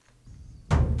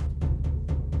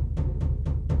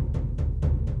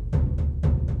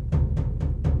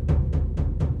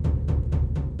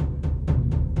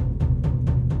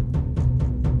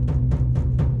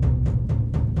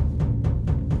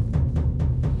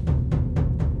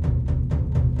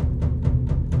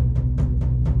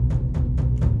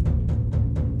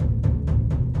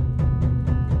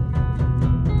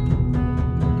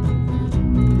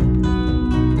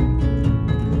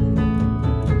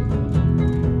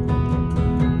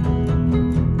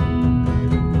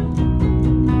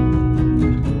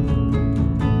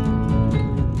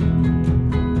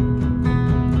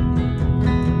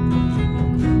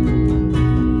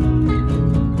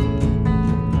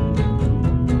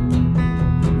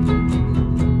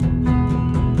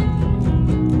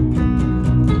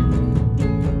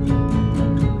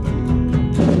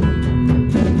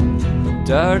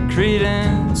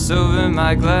Credence over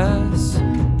my glass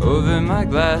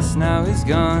now he's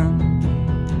gone.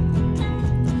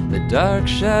 The dark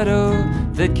shadow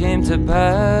that came to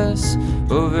pass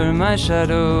over my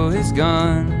shadow is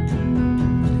gone.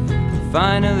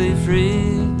 Finally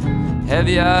free,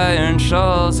 heavy iron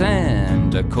shawls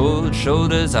and cold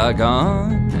shoulders are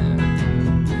gone.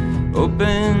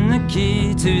 Open the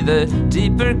key to the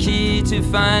deeper key to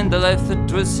find the life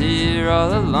that was here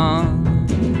all along.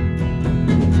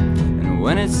 And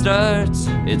when it starts,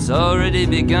 it's already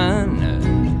begun.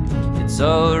 It's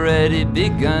already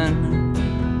begun.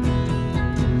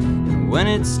 And when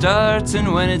it starts,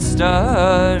 and when it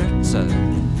starts,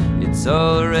 it's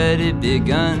already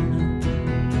begun.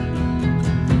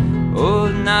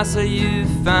 Old NASA, you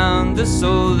found the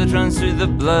soul that runs through the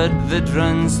blood that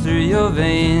runs through your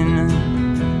vein.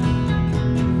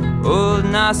 Old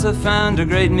NASA found a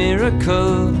great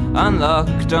miracle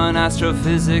unlocked on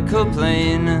astrophysical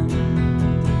plane.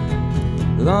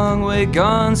 Long way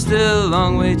gone, still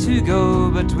long way to go,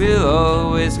 but we'll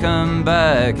always come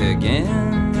back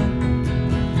again.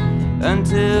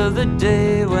 Until the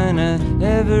day when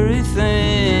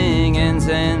everything ends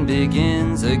and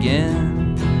begins again.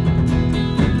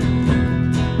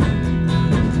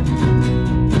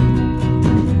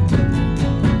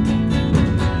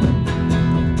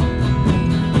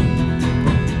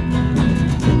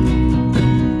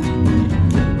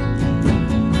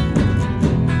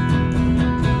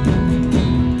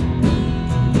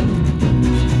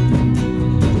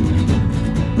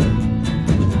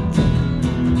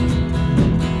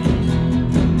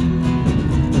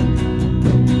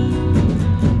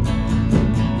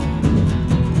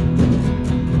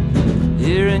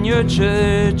 Your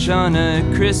church on a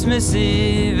Christmas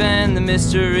Eve, and the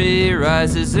mystery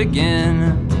rises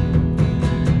again.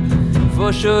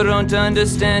 For sure don't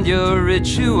understand your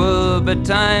ritual, but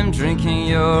I'm drinking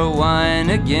your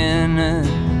wine again.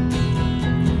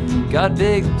 Got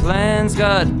big plans,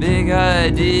 got big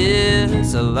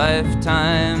ideas, a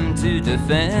lifetime to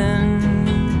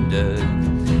defend.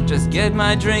 Just get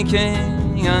my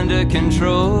drinking under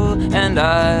control and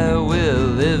I will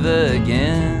live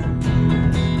again.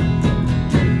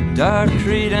 Dark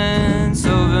credence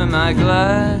over my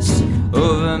glass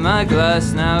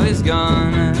now is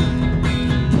gone.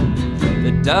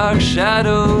 The dark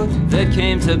shadow that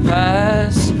came to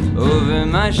pass over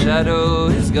my shadow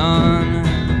is gone.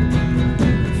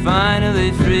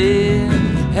 Finally free,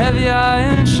 heavy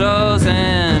iron shawls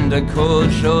and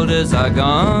cold shoulders are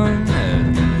gone.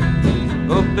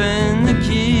 Open the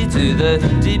key to the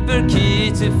deeper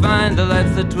key to find the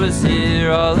life that was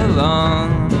here all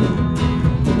along.